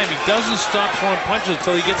 Every time he doesn't stop throwing punches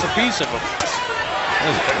until he gets a piece of them. That's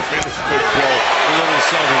a really good blow. A little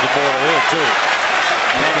south of the border there, too.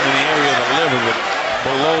 Not in the area of the liver, but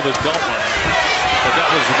below the dump line. But that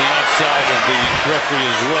was the outside of the referee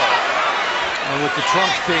as well. And with the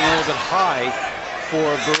trumps being a little bit high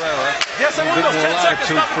for Barrera, Yes, a bit more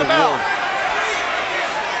latitude for Ward.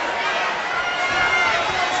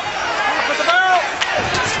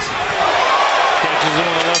 Catches him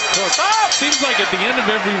on the left hook. Seems like at the end of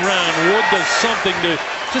every round, Ward does something to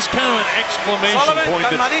just kind of an exclamation point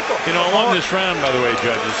that, you know, I won this round, by the way,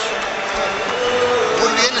 judges. Muy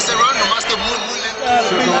bien ese round, nomás que muy lento.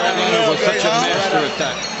 Sullivan was such a master at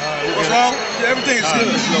that. What's wrong? Yeah, everything is good.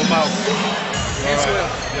 Slow mouth.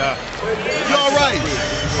 Yeah. You're all right.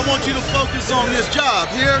 I want you to focus on this job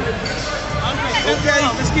here. Okay,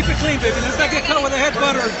 let's keep it clean, baby. Let's not get caught with a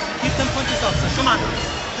headbutt or keep them punches up. Come on.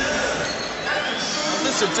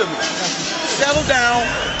 Listen to me. Settle down.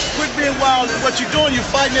 Quit being wild in what you're doing. You're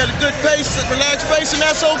fighting at a good pace, a relaxed pace, and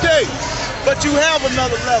that's okay. But you have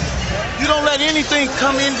another level. You don't let anything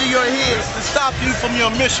come into your head to stop you from your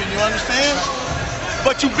mission, you understand?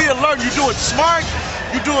 But you be alert. You do it smart,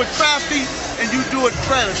 you do it crafty, and you do it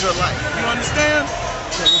predator-like. You understand?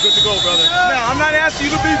 Okay, we're good to go, brother. Now, I'm not asking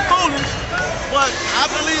you to be foolish, but I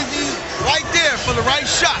believe he's right there for the right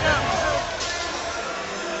shot.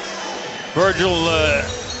 Virgil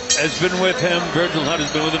has been with him. Virgil Hunt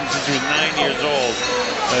has been with him since he was 9 years old,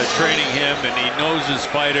 training him, and he knows his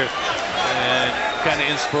fighter. And kind of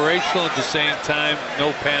inspirational at the same time.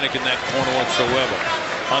 No panic in that corner whatsoever.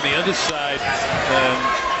 On the other side,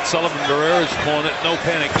 Sullivan Barrera's corner, no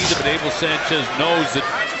panic either, but Abel Sanchez knows that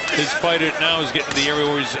his fighter now is getting to the area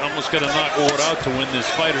where he's almost going to knock Ward out to win this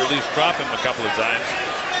fight, or at least drop him a couple of times.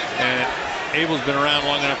 And Abel's been around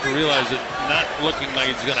long enough to realize it not looking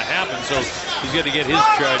like it's going to happen, so he's got to get his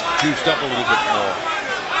charge juiced up a little bit more.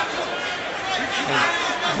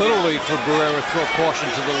 And literally for Barrera, throw caution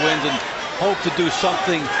to the wind and hope to do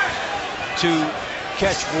something to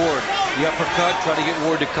catch Ward. The uppercut, try to get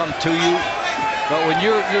Ward to come to you. But when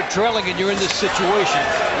you're trailing and you're in this situation,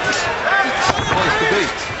 it's a place to be.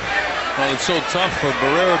 Well, it's so tough for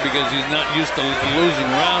Barrera because he's not used to losing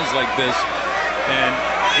rounds like this. And,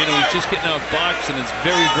 you know, he's just getting out boxed, and it's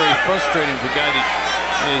very, very frustrating for a guy that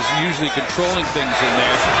is usually controlling things in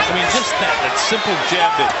there. I mean, just that simple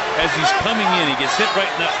jab that as he's coming in, he gets hit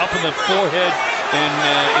right up in the forehead, and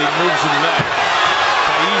it moves him back.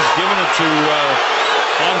 He's giving it to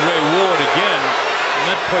Андре Ward again.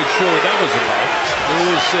 I'm not quite sure what that was about. It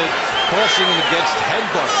was cautioning him against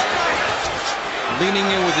headbutt, leaning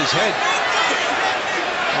in with his head.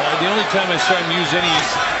 The only time I saw him use any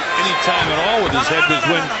time at all with his head was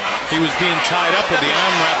when he was being tied up with the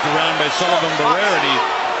arm wrapped around by Sullivan Barrera, and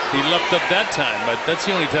he leapt up that time. But that's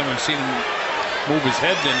the only time I've seen him move his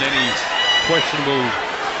head in any questionable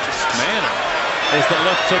manner. As the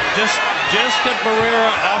left hook just got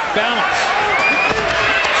Barrera off balance.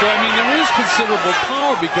 So I mean, there is considerable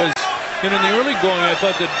power because, you know, in the early going, I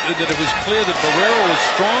thought that it was clear that Barrera was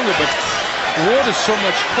stronger, but Ward is so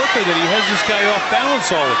much quicker that he has this guy off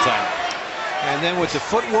balance all the time. And then with the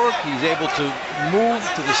footwork, he's able to move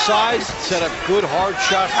to the sides, set up good hard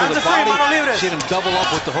shots to the body. Seen him double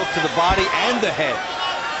up with the hook to the body and the head.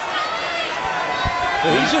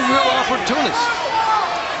 Well, he's a real opportunist.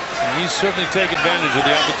 And he's certainly taken advantage of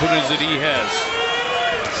the opportunities that he has.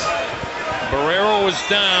 Barrera was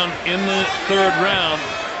down in the third round,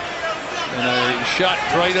 and a shot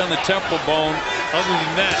right on the temple bone. Other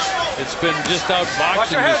than that, it's been just out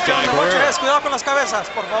boxing this guy, Barrera. Cuidado con las cabezas,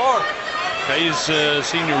 por favor. He's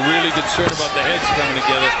seen a really concern about the heads coming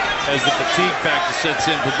together as the fatigue factor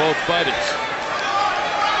sets in for both fighters.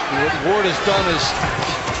 What Ward has done is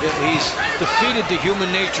he's defeated the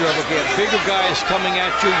human nature of, okay, a bigger guy is coming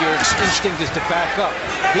at you, your instinct is to back up.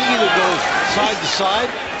 He either goes side to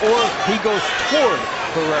side or he goes toward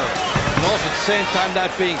Barrera. And also at the same time,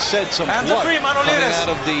 that being said, some blood coming out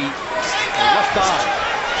of the left eye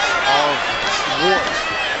of Ward.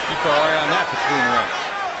 Keep our eye on that between rounds.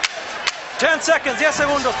 10 seconds, 10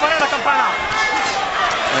 segundos, para la campana.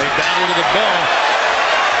 They battle to the bell.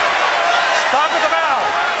 Stop at the bell.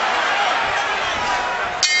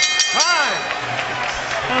 Time.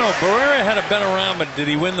 I don't know, Barrera had a better round, but did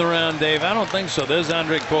he win the round, Dave? I don't think so. There's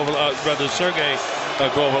Андре Ковалов, brother Sergey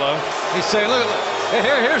Kovalev. He's saying, look,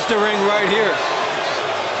 here's the ring right here.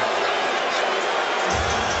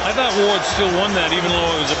 I thought Ward still won that, even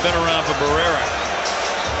though it was a better round for Barrera.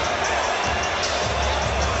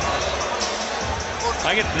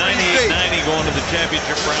 I get 98-90 going to the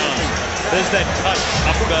championship round. There's that cut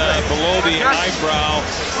up below the eyebrow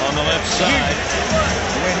on the left side.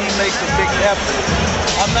 When he makes a big effort,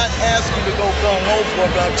 I'm not asking you to go gung-ho for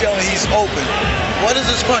it, but I'm telling you he's open. What does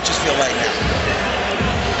his punches feel like now?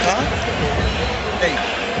 Huh? Hey,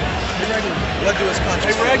 what do his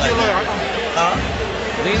punches feel like now? Huh?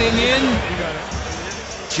 Leaning in,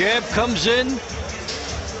 jab comes in,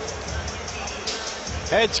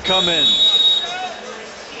 heads come in.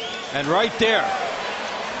 And right there,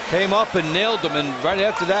 came up and nailed him, and right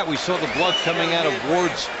after that we saw the blood coming out of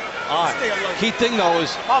Ward's eye. Key thing though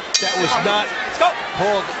is that was not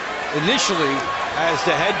called initially as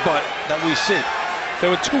the headbutt that we see. There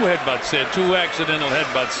were two headbutts there, two accidental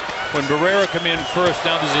headbutts. When Barrera come in first,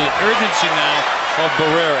 now there's an urgency now of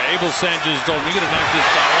Barrera. Abel Sanchez told me, you gotta knock this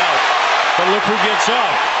guy out. But look who gets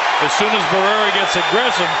off. As soon as Barrera gets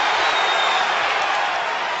aggressive,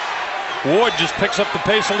 Ward just picks up the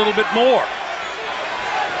pace a little bit more.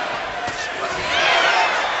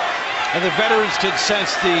 And the veterans can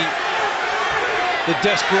sense the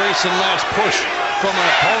desperation last push from an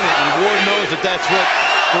opponent, and Ward knows that that's what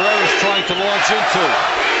Barrera's trying to launch into.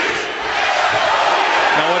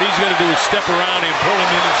 Now what he's going to do is step around him, pull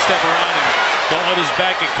him in and step around him. Don't let his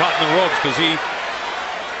back get caught in the ropes, because he,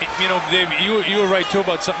 you know, Dave, you were right too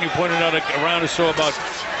about something you pointed out a round or so about.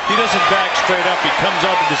 He doesn't back straight up. He comes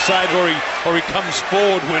out to the side, or he comes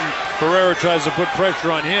forward when Barrera tries to put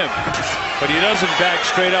pressure on him. But he doesn't back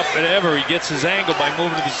straight up ever. He gets his angle by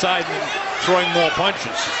moving to the side and throwing more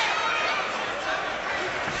punches.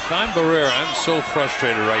 I'm Barrera. I'm so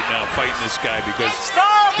frustrated right now fighting this guy because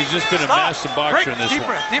he's just been a master boxer in this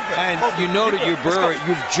one. And you know that you're Barrera,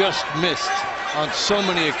 you've just missed on so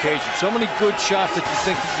many occasions. So many good shots that you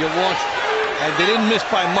think that you launched, and they didn't miss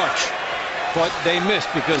by much. But they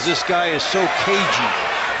missed because this guy is so cagey.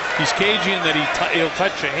 He's cagey in that he'll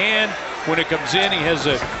touch your hand when it comes in. He has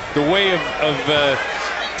the way of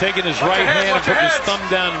taking his right hand and putting his thumb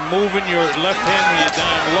down and moving your left hand when you're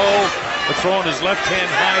down low, or throwing his left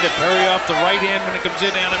hand high to parry off the right hand when it comes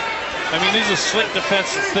in on him. I mean, these are slick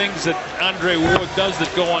defensive things that Андре Ward does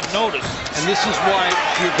that go unnoticed. And this is why,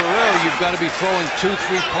 if you're Barrera, you've got to be throwing 2-3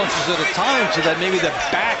 punches at a time so that maybe the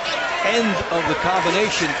back end of the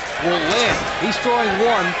combination will land. He's throwing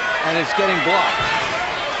one, and it's getting blocked.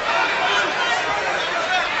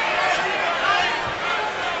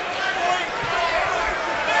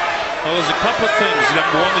 Well, there's a couple of things.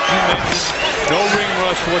 Number one that you mentioned, no ring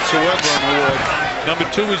rust whatsoever on Ward. Number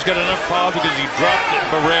two, he's got enough power because he dropped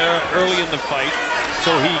Barrera early in the fight,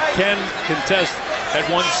 so he can contest at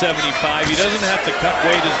 175. He doesn't have to cut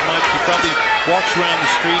weight as much. He probably walks around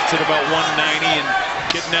the streets at about 190 and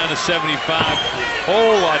getting down to 75. A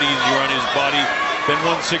whole lot easier on his body than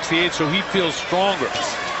 168, so he feels stronger.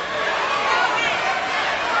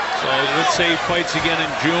 So let's say he fights again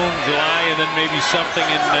in June, July, and then maybe something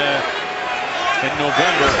in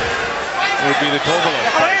November would be the Kovalev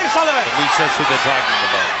fight. At least that's what they're talking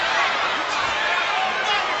about.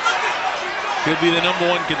 He'll be the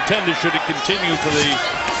 #1 contender should it continue for the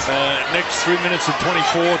next 3 minutes and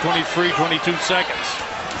 24, 23, 22 seconds.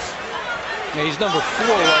 Yeah, he's number 4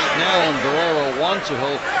 right now, and Barrera 1, so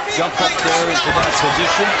he'll jump up there into that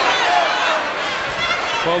position.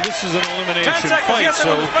 Well, this is an elimination fight,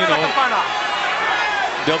 so, you know,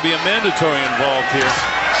 there'll be a mandatory involved here.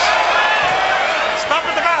 Stop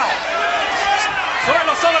at the bell.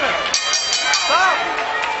 Sullivan. Stop.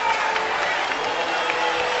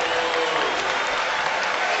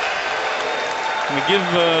 Can we give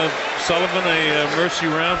Sullivan a mercy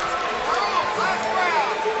round?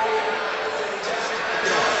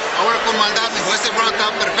 Ahora con maldad, mijo. Este round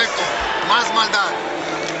está perfecto. Más maldad.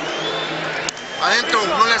 Adentro,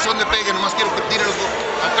 no le hace donde pegue, nomás quiero que tire los dos.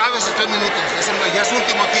 Acabe esos 3 minutos. Ya es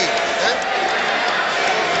último aquí.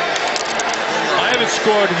 I have it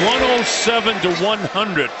scored 107 to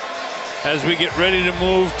 100 as we get ready to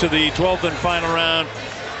move to the 12th and final round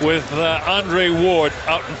with Andre Ward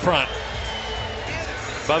out in front.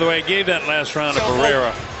 By the way, I gave that last round to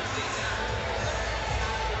Barrera.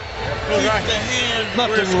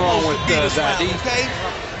 Nothing wrong with that.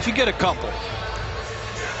 He should get a couple.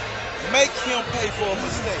 Make him pay for a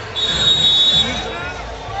mistake.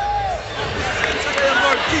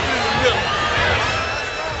 keep it in the middle.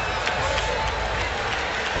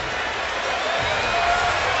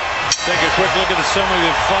 Take a quick look at the summary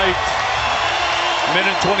of the fight.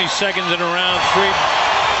 Minute 20 seconds in round 3.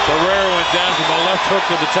 Barrera went down from a left hook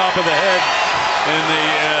to the top of the head in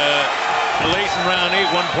the late in round 8.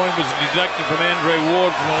 1 point was deducted from Андре Ward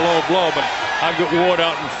from a low blow, but I've got Ward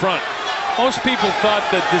out in front. Most people thought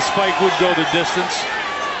that this fight would go the distance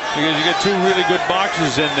because you get 2 really good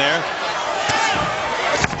boxers in there.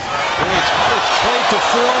 It's played to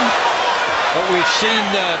form, but we've seen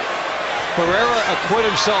Barrera acquit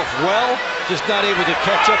himself well, just not able to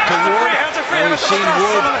catch up to Ward. And we've seen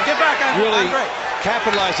Ward really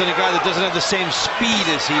capitalize on a guy that doesn't have the same speed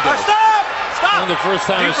as he does. One of the first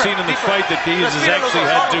time I've seen in the fight that Diaz has actually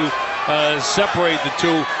had to separate the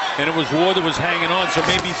two, and it was Ward that was hanging on, so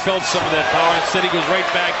maybe he felt some of that power. Instead, he goes right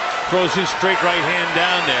back, throws his straight right hand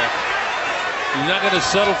down there. He's not going to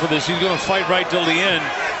settle for this. He's going to fight right till the end.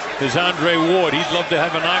 There's Andre Ward. He'd love to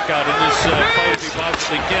have a knockout in this fight if he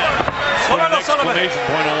possibly can. Put an exclamation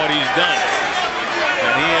point on what he's done.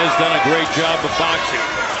 And he has done a great job of boxing.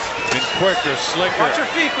 Been quicker, slicker. Watch your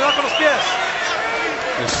feet, cuidado con los pies.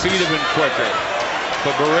 The speed have been quicker.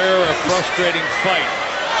 For Barrera, a frustrating fight.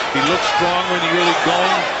 He looks strong when he's really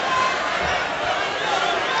going.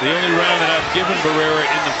 The only round that I've given Barrera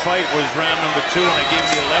in the fight was round number 2, and I gave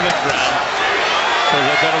him the 11th round because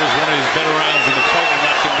I thought it was one of his better rounds in the fight. I'm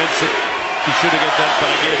not convinced that he should have got that, but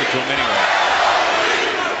I gave it to him anyway.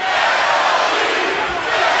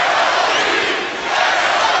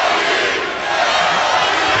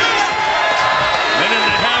 Minute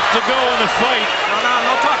and a half to go in the fight.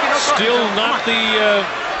 No talking. Still not the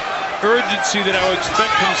urgency that I would expect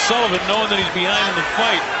from Sullivan, knowing that he's behind in the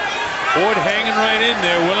fight. Ward hanging right in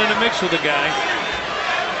there, willing to mix with the guy.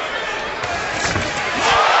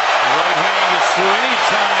 The right hand is through. Any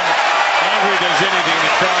time Andre does anything,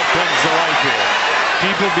 the crowd comes to life here.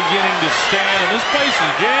 People beginning to stand, and this place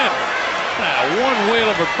is jammed. One whale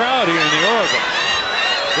of a crowd here in the Oregon.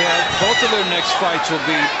 Yeah, both of their next fights will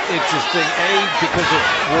be interesting. A, because of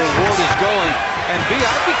where Ward is going, and B,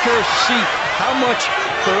 I'd be curious to see how much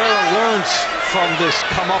Barrera learns from this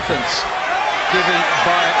comeuppance given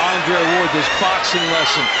by Andre Ward, this boxing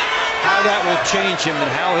lesson, how that will change him and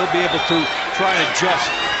how he'll be able to try and adjust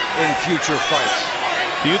in future fights.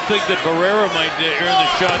 Do you think that Barrera might earn the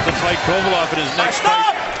shot to fight Kovalev in his next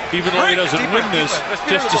fight, even though he doesn't win this,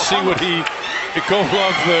 just to see what if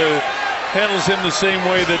Kovalev handles him the same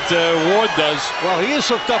way that Ward does? Well, he is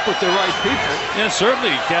hooked up with the right people. Yeah,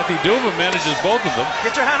 certainly. Kathy Duva manages both of them.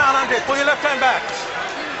 Get your hand on Andre. Pull your left hand back.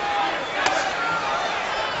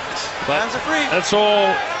 But hands are free. That's all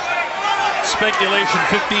speculation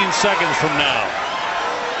 15 seconds from now.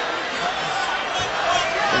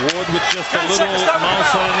 Ward with just a little mouse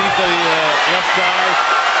underneath the left eye.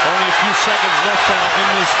 Only a few seconds left in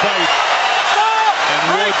this fight. And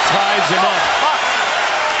Ward ties him up.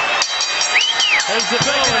 As the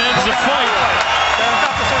bell ends the fight.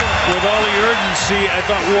 With all the urgency, I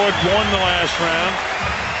thought Ward won the last round.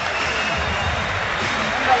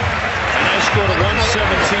 And I scored a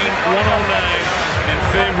 117-109 in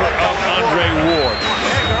favor of Andre Ward.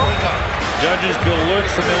 Judges Bill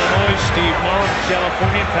Lutz from Illinois, Steve Morrow from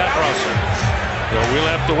California, and Pat Russell. So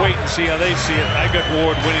we'll have to wait and see how they see it. I got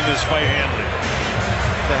Ward winning this fight handily.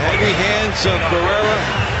 The heavy hands of Barrera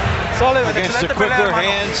against the quicker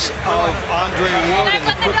hands of Andre Ward, and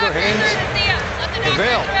the quicker hands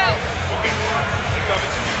prevail.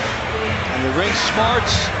 And the ring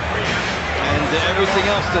smarts and everything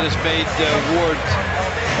else that has made Ward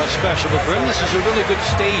special. But for him, this is a really good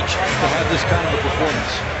stage to have this kind of a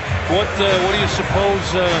performance. What do you suppose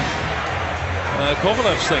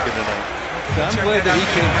Kovalev's thinking tonight? I'm glad that he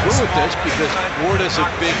came through with this because Ward is a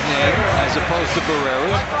big name as opposed to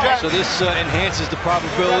Barrera. So this enhances the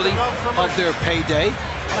probability of their payday.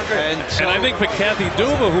 And I think for Kathy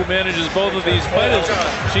Duva, who manages both of these fighters,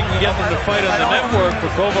 she can get them to fight on the network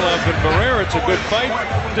for Kovalev and Barrera. It's a good fight.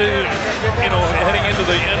 Heading into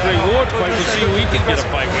the Andre Ward fight, we'll see who he can get a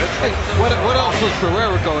fight with. Hey, what else was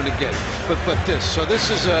Barrera going to get? But this. So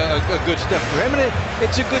this is a good step for him, and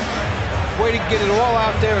it's a good way to get it all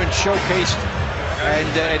out there and showcase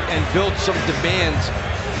and build some demands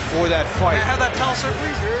for that fight. Can I have that towel, sir,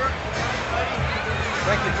 please?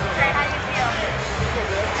 Thank you.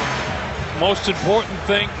 Most important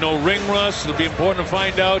thing, no ring rust. It'll be important to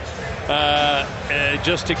find out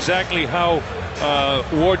just exactly how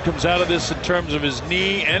Ward comes out of this in terms of his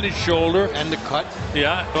knee and his shoulder. And the cut.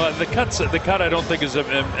 Yeah, well, the cut I don't think is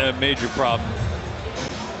a major problem.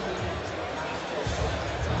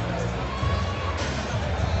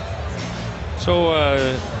 So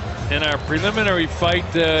in our preliminary fight,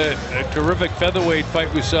 a terrific featherweight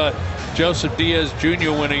fight, we saw Joseph Diaz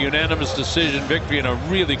Jr. win a unanimous decision victory in a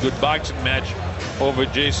really good boxing match over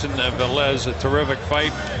Jason Velez. A terrific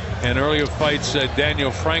fight. And earlier fights,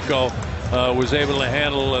 Daniel Franco was able to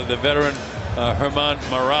handle the veteran Herman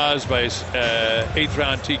Maraz by 8th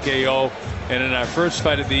round TKO. And in our first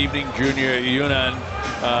fight of the evening, Junior Yunan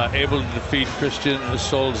able to defeat Christian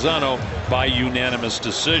Solzano by unanimous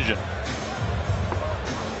decision.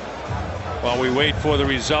 While we wait for the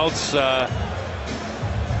results, our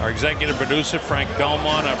executive producer, Frank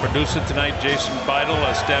Belmont, our producer tonight, Jason Beidel,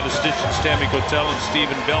 our statisticians, Tammy Cotel and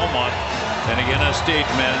Stephen Belmont, and again, our stage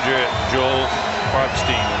manager, Joel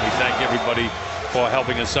Parkstein. And we thank everybody for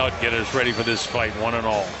helping us out, get us ready for this fight, one and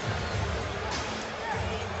all.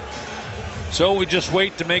 So we just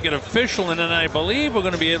wait to make it official, and then I believe we're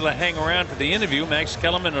going to be able to hang around for the interview. Max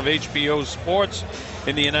Kellerman of HBO Sports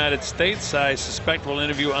in the United States, I suspect, will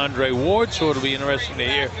interview Андре Уорд, so it'll be interesting to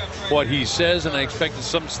hear what he says, and I expect at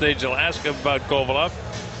some stage they'll ask him about Kovalev,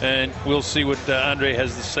 and we'll see what Андре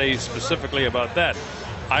has to say specifically about that.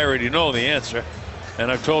 I already know the answer,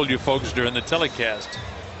 and I've told you folks during the telecast.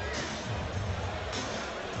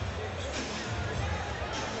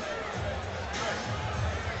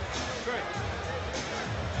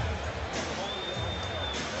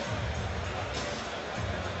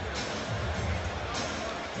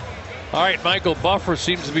 All right, Michael Buffer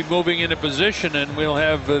seems to be moving into position, and we'll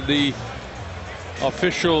have the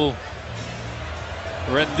official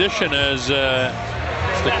rendition as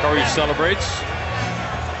Mr. Curry celebrates.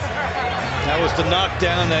 That was the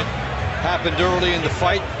knockdown that happened early in the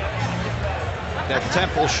fight. That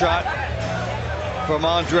temple shot from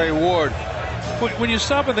Андре Уорд. When you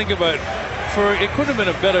stop and think about it, it could have been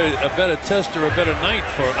a better test or a better night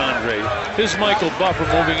for Андре. Here's Michael Buffer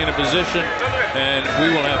moving into position, and we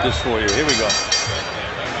will have this for you. Here we go.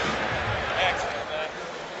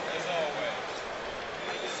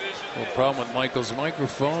 No problem with Michael's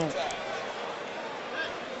microphone.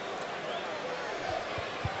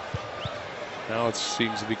 Now it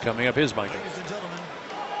seems to be coming up. Here's Michael. Ladies and gentlemen,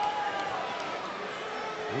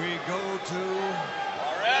 we go to...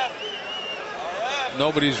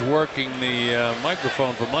 Nobody's working the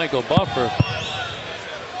microphone for Michael Buffer.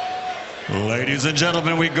 Ladies and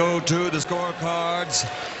gentlemen, we go to the scorecards.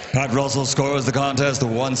 Pat Russell scores the contest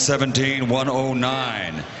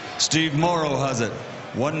 117-109. Steve Morrow has it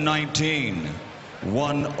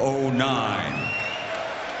 119-109.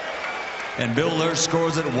 And Bill Lurch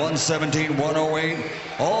scores it 117-108.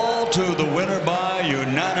 All to the winner by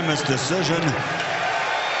unanimous decision.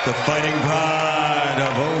 The Fighting Pride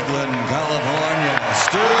of Oakland, California,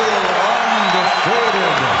 still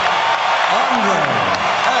undefeated, Андре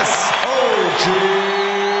S.O.G.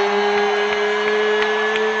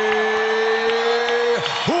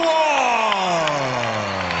 Uord.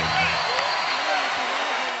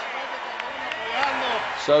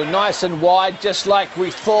 So nice and wide, just like we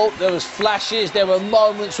thought. There was flashes, there were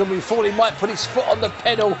moments when we thought he might put his foot on the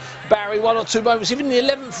pedal. Barry, one or two moments, even in the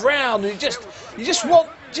 11th round. You just want,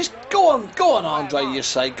 go on, Андре, you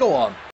say, go on.